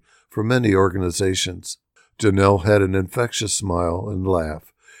Valley for many organizations. Janelle had an infectious smile and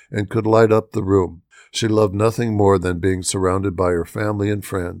laugh and could light up the room. She loved nothing more than being surrounded by her family and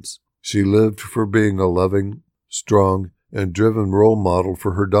friends. She lived for being a loving, strong, and driven role model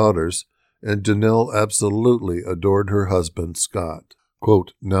for her daughters, and Janelle absolutely adored her husband, Scott.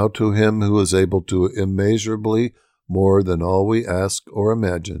 Quote, "Now to him who is able to immeasurably more than all we ask or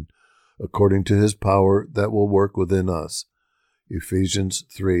imagine, according to his power that will work within us." Ephesians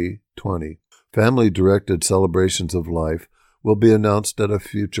 3:20. Family-directed celebrations of life will be announced at a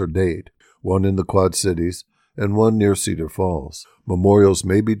future date, one in the Quad Cities and one near Cedar Falls. Memorials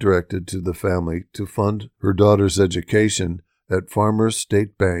may be directed to the family to fund her daughter's education at Farmers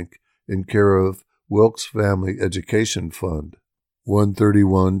State Bank in care of Wilkes Family Education Fund,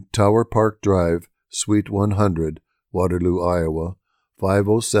 131 Tower Park Drive, Suite 100, Waterloo, Iowa,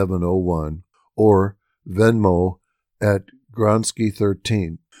 50701, or Venmo at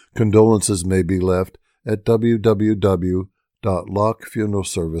Gronsky13. Condolences may be left at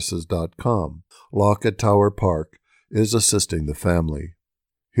www.lockfuneralservices.com. Lock at Tower Park is assisting the family.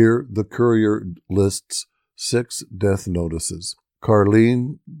 Here, the courier lists 6 death notices.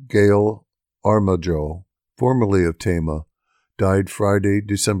 Carlene Gale Armajo, formerly of Tama, died Friday,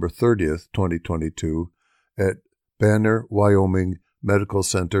 December 30th, 2022, at Banner, Wyoming Medical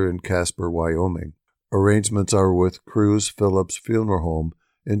Center in Casper, Wyoming. Arrangements are with Cruz Phillips Funeral Home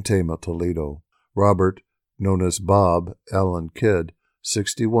in Tama, Toledo. Robert, known as Bob Allen Kidd,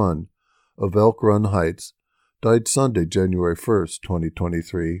 61, of Elk Run Heights, died Sunday, January 1st,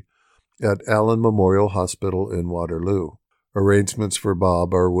 2023, at Allen Memorial Hospital in Waterloo. Arrangements for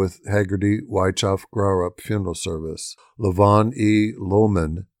Bob are with Haggerty Wychoff Graurup Funeral Service. Levon E.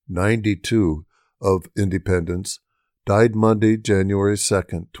 Lohman, 92, of Independence, died Monday, January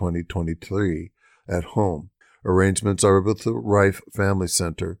 2nd, 2023, at home. Arrangements are with the Rife Family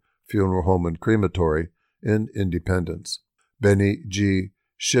Center, Funeral Home and Crematory in Independence. Benny G.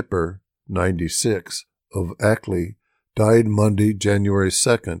 Shipper, 96, of Ackley, died Monday, January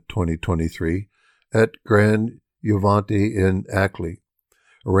 2nd, 2023, at Grand Uvanti in Ackley.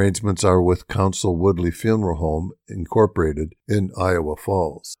 Arrangements are with Council Woodley Funeral Home, Incorporated, in Iowa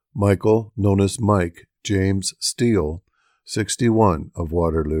Falls. Michael, known as Mike James Steele, 61, of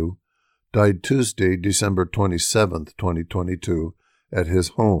Waterloo, died Tuesday, December 27th, 2022, at his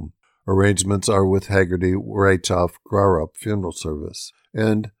home. Arrangements are with Haggerty Wychoff Graurup Funeral Service.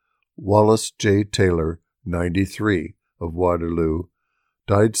 And Wallace J. Taylor, 93, of Waterloo,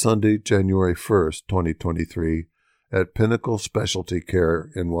 died Sunday, January 1st, 2023, at Pinnacle Specialty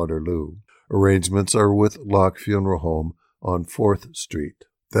Care in Waterloo. Arrangements are with Locke Funeral Home on 4th Street.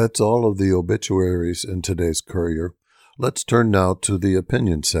 That's all of the obituaries in today's Courier. Let's turn now to the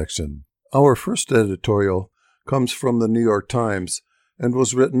opinion section. Our first editorial comes from the New York Times and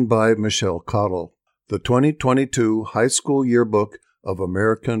was written by Michelle Cottle. The 2022 High School Yearbook of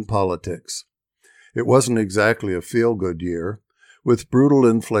American Politics. It wasn't exactly a feel-good year, with brutal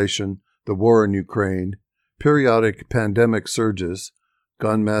inflation, the war in Ukraine, periodic pandemic surges,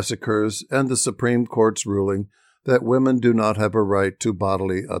 gun massacres, and the Supreme Court's ruling that women do not have a right to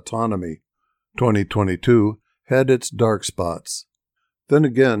bodily autonomy. 2022 had its dark spots. Then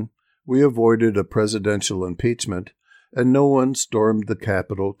again, we avoided a presidential impeachment, and no one stormed the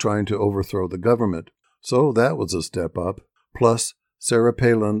Capitol trying to overthrow the government, so that was a step up. Plus, Sarah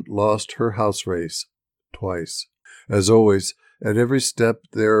Palin lost her House race twice. As always, at every step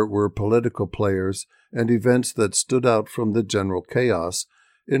there were political players and events that stood out from the general chaos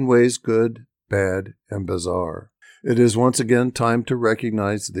in ways good, bad, and bizarre. It is once again time to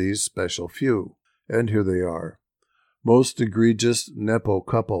recognize these special few, and here they are. Most egregious Nepo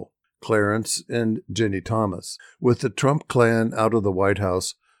couple, Clarence and Ginny Thomas. With the Trump clan out of the White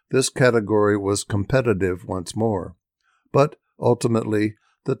House, this category was competitive once more. But ultimately,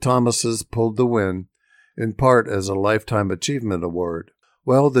 the Thomases pulled the win, in part as a Lifetime Achievement Award.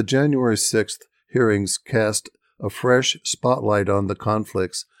 Well, the January 6th hearings cast a fresh spotlight on the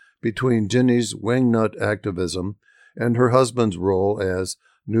conflicts between Ginny's wingnut activism and her husband's role as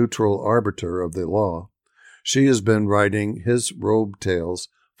neutral arbiter of the law. She has been writing his robe tales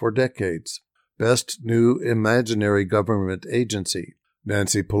for decades. Best New Imaginary Government Agency,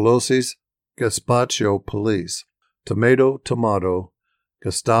 Nancy Pelosi's Gazpacho Police, Tomato,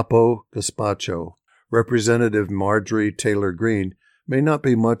 Gestapo, Gazpacho. Representative Marjorie Taylor Greene may not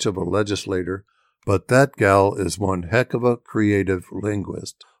be much of a legislator, but that gal is one heck of a creative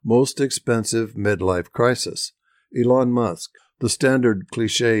linguist. Most expensive midlife crisis, Elon Musk. The standard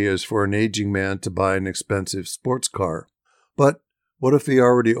cliché is for an aging man to buy an expensive sports car. But what if he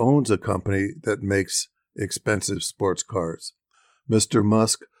already owns a company that makes expensive sports cars? Mr.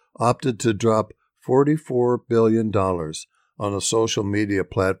 Musk opted to drop $44 billion on a social media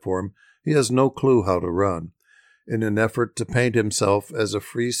platform he has no clue how to run, in an effort to paint himself as a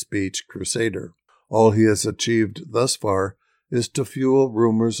free speech crusader. All he has achieved thus far is to fuel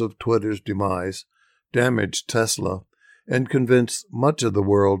rumors of Twitter's demise, damage Tesla, and convince much of the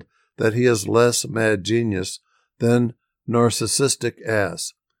world that he is less mad genius than narcissistic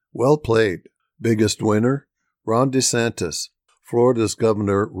ass. Well played. Biggest winner? Ron DeSantis. Florida's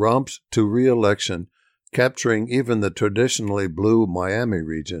governor romped to re-election, capturing even the traditionally blue Miami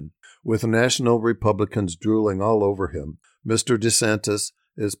region. With national Republicans drooling all over him, Mr. DeSantis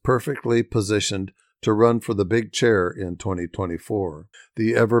is perfectly positioned to run for the big chair in 2024.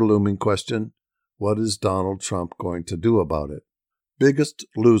 The ever-looming question, what is Donald Trump going to do about it? Biggest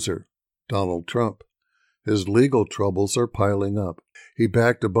loser, Donald Trump. His legal troubles are piling up. He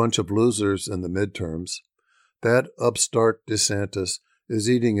backed a bunch of losers in the midterms. That upstart DeSantis is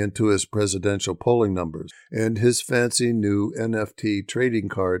eating into his presidential polling numbers, and his fancy new NFT trading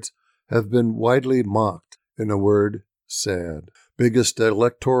cards have been widely mocked. In a word, sad. Biggest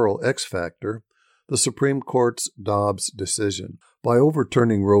electoral X factor, the Supreme Court's Dobbs decision. By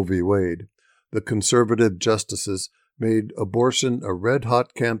overturning Roe v. Wade, the conservative justices made abortion a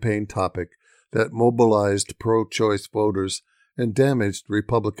red-hot campaign topic that mobilized pro-choice voters and damaged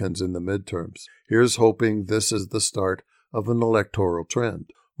Republicans in the midterms. Here's hoping this is the start of an electoral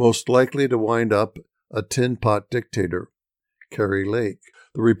trend. Most likely to wind up a tin pot dictator, Kari Lake.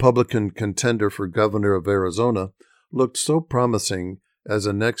 The Republican contender for governor of Arizona looked so promising as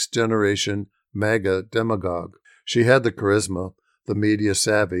a next-generation MAGA demagogue. She had the charisma, the media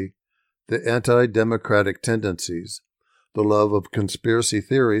savvy, the anti-democratic tendencies, the love of conspiracy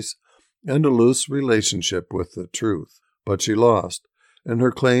theories, and a loose relationship with the truth. But she lost, and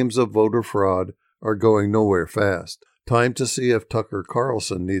her claims of voter fraud are going nowhere fast. Time to see if Tucker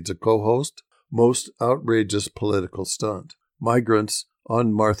Carlson needs a co-host. Most outrageous political stunt. Migrants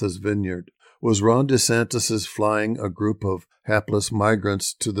on Martha's Vineyard. Was Ron DeSantis flying a group of hapless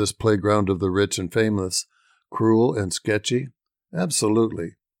migrants to this playground of the rich and famous cruel and sketchy?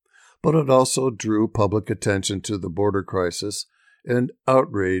 Absolutely. But it also drew public attention to the border crisis and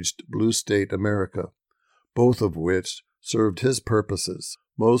outraged blue state America, both of which served his purposes.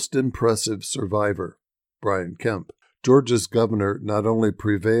 Most impressive survivor, Brian Kemp. Georgia's governor not only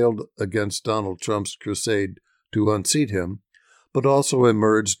prevailed against Donald Trump's crusade to unseat him, but also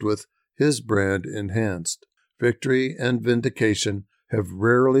emerged with his brand enhanced. Victory and vindication have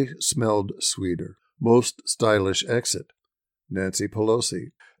rarely smelled sweeter. Most stylish exit, Nancy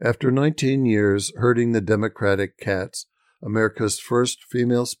Pelosi. After 19 years herding the Democratic cats, America's first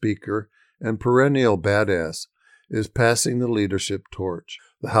female speaker and perennial badass is passing the leadership torch.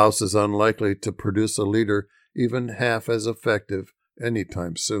 The House is unlikely to produce a leader even half as effective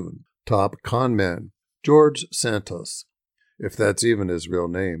anytime soon. Top conman, George Santos, if that's even his real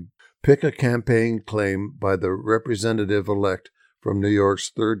name. Pick a campaign claim by the representative-elect from New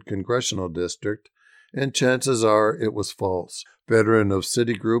York's 3rd Congressional District, and chances are it was false. Veteran of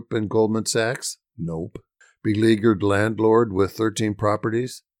Citigroup and Goldman Sachs? Nope. Beleaguered landlord with 13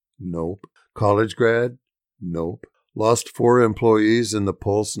 properties? Nope. College grad? Nope. Lost 4 employees in the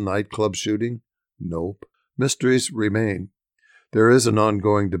Pulse nightclub shooting? Nope. Mysteries remain. There is an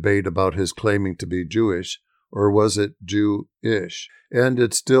ongoing debate about his claiming to be Jewish, or was it Jew-ish? And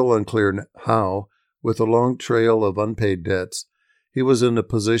it's still unclear how, with a long trail of unpaid debts, he was in a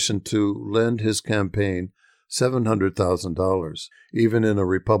position to lend his campaign $700,000, even in a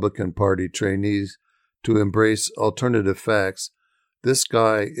Republican Party trainees to embrace alternative facts. This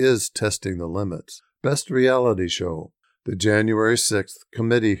guy is testing the limits. Best reality show. The January 6th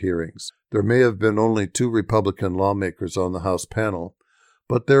committee hearings. There may have been only 2 Republican lawmakers on the House panel,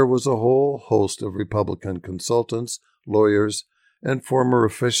 but there was a whole host of Republican consultants, lawyers, and former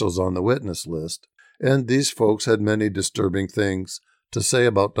officials on the witness list, and these folks had many disturbing things to say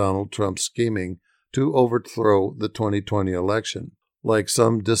about Donald Trump's scheming to overthrow the 2020 election. Like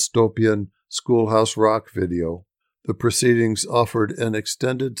some dystopian Schoolhouse Rock video, the proceedings offered an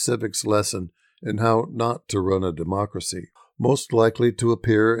extended civics lesson in how not to run a democracy. Most likely to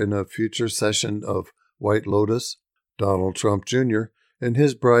appear in a future session of White Lotus, Donald Trump Jr. and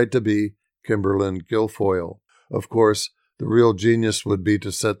his bride-to-be, Kimberly Guilfoyle. Of course, the real genius would be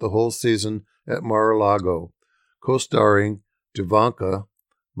to set the whole season at Mar-a-Lago, co-starring Ivanka,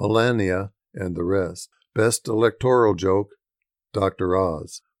 Melania, and the rest. Best electoral joke, Dr.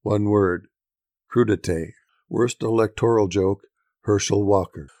 Oz. One word, crudité. Worst electoral joke, Herschel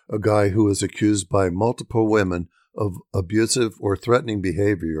Walker, a guy who is accused by multiple women of abusive or threatening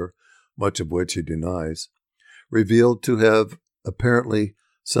behavior, much of which he denies, revealed to have apparently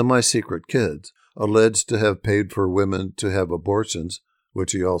semi-secret kids, alleged to have paid for women to have abortions,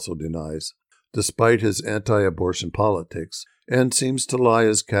 which he also denies, despite his anti-abortion politics, and seems to lie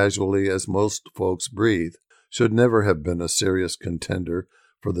as casually as most folks breathe, should never have been a serious contender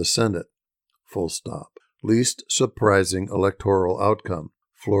for the Senate. Full stop. Least surprising electoral outcome,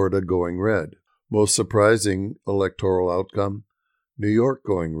 Florida going red. Most surprising electoral outcome, New York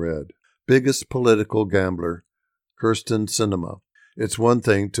going red. Biggest political gambler, Kyrsten Sinema. It's one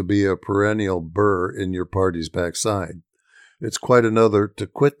thing to be a perennial burr in your party's backside. It's quite another to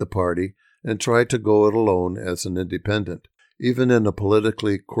quit the party and try to go it alone as an independent. Even in a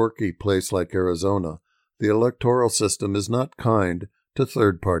politically quirky place like Arizona, the electoral system is not kind to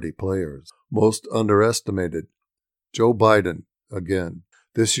third-party players. Most underestimated, Joe Biden, again.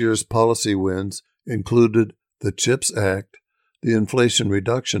 This year's policy wins included the CHIPS Act, the Inflation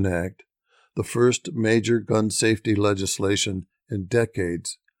Reduction Act, the first major gun safety legislation in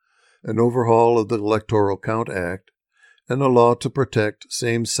decades, an overhaul of the Electoral Count Act, and a law to protect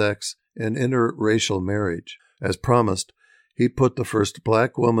same-sex and interracial marriage. As promised, he put the first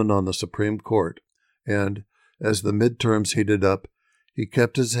black woman on the Supreme Court, and, as the midterms heated up, he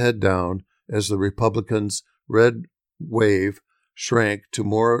kept his head down as the Republicans' red wave shrank to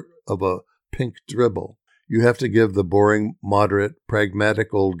more of a pink dribble. You have to give the boring, moderate,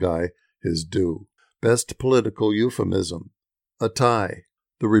 pragmatic old guy his due. Best political euphemism, a tie.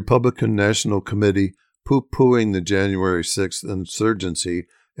 The Republican National Committee poo-pooing the January 6th insurgency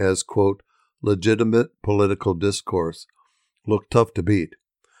as, quote, legitimate political discourse looked tough to beat.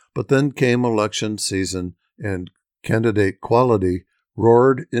 But then came election season and candidate quality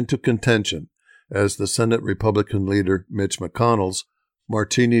roared into contention as the Senate Republican leader Mitch McConnell's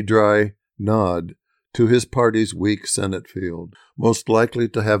martini-dry nod to his party's weak Senate field. Most likely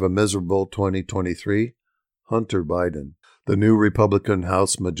to have a miserable 2023, Hunter Biden. The new Republican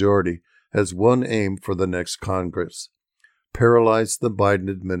House majority has one aim for the next Congress: paralyze the Biden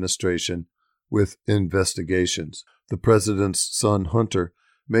administration with investigations. The president's son, Hunter,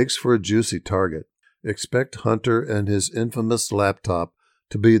 makes for a juicy target. Expect Hunter and his infamous laptop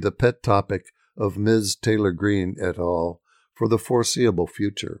to be the pet topic of Ms. Taylor Greene et al. For the foreseeable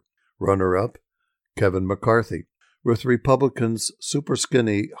future. Runner-up, Kevin McCarthy. With Republicans' super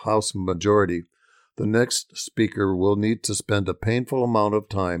skinny House majority, the next speaker will need to spend a painful amount of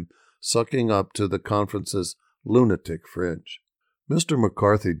time sucking up to the conference's lunatic fringe. Mr.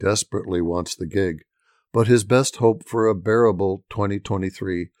 McCarthy desperately wants the gig, but his best hope for a bearable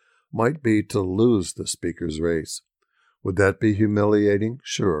 2023 might be to lose the speaker's race. Would that be humiliating?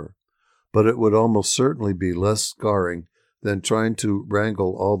 Sure. But it would almost certainly be less scarring than trying to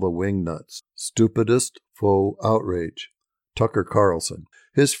wrangle all the wingnuts. Stupidest faux outrage. Tucker Carlson.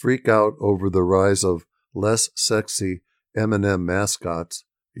 His freak out over the rise of less sexy M&M mascots.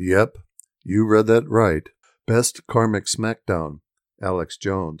 Yep, you read that right. Best karmic smackdown. Alex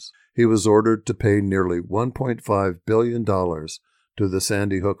Jones. He was ordered to pay nearly $1.5 billion to the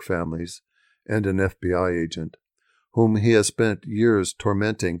Sandy Hook families and an FBI agent, whom he has spent years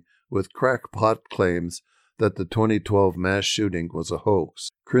tormenting with crackpot claims that the 2012 mass shooting was a hoax.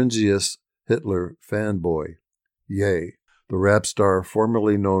 Cringiest Hitler fanboy. Yay. The rap star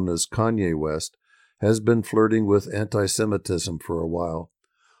formerly known as Kanye West has been flirting with anti-Semitism for a while,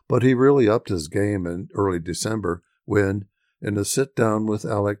 But he really upped his game in early December when, in a sit-down with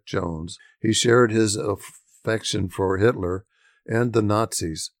Alec Jones, he shared his affection for Hitler and the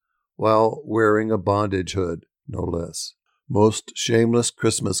Nazis while wearing a bondage hood, no less. Most shameless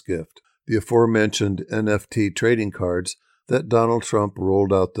Christmas gift, the aforementioned NFT trading cards that Donald Trump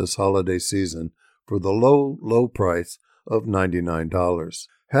rolled out this holiday season for the low, low price of $99.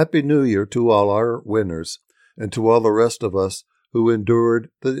 Happy New Year to all our winners and to all the rest of us who endured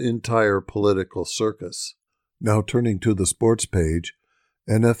the entire political circus. Now turning to the sports page,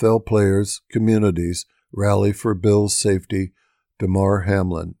 NFL players, communities rally for Bills safety Damar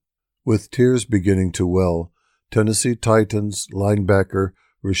Hamlin. With tears beginning to well, Tennessee Titans linebacker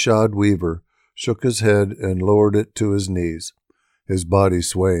Rashad Weaver shook his head and lowered it to his knees, his body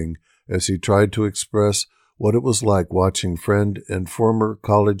swaying as he tried to express what it was like watching friend and former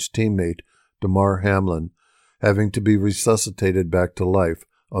college teammate Damar Hamlin having to be resuscitated back to life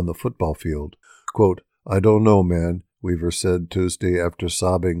on the football field. Quote, "I don't know, man," Weaver said Tuesday after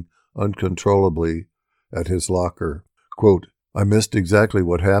sobbing uncontrollably at his locker. Quote, "I missed exactly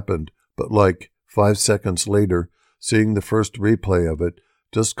what happened, but like 5 seconds later, seeing the first replay of it,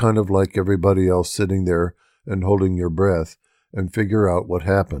 just kind of like everybody else sitting there and holding your breath and figure out what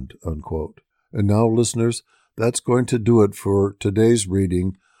happened," unquote. And now, listeners, that's going to do it for today's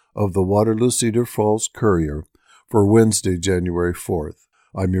reading of the Waterloo Cedar Falls Courier for Wednesday, January 4th.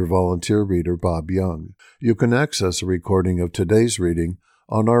 I'm your volunteer reader, Bob Young. You can access a recording of today's reading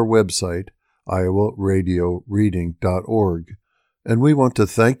on our website, iowaradioreading.org. And we want to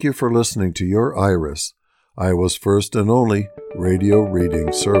thank you for listening to your IRIS, Iowa's first and only radio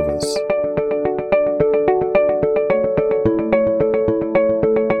reading service.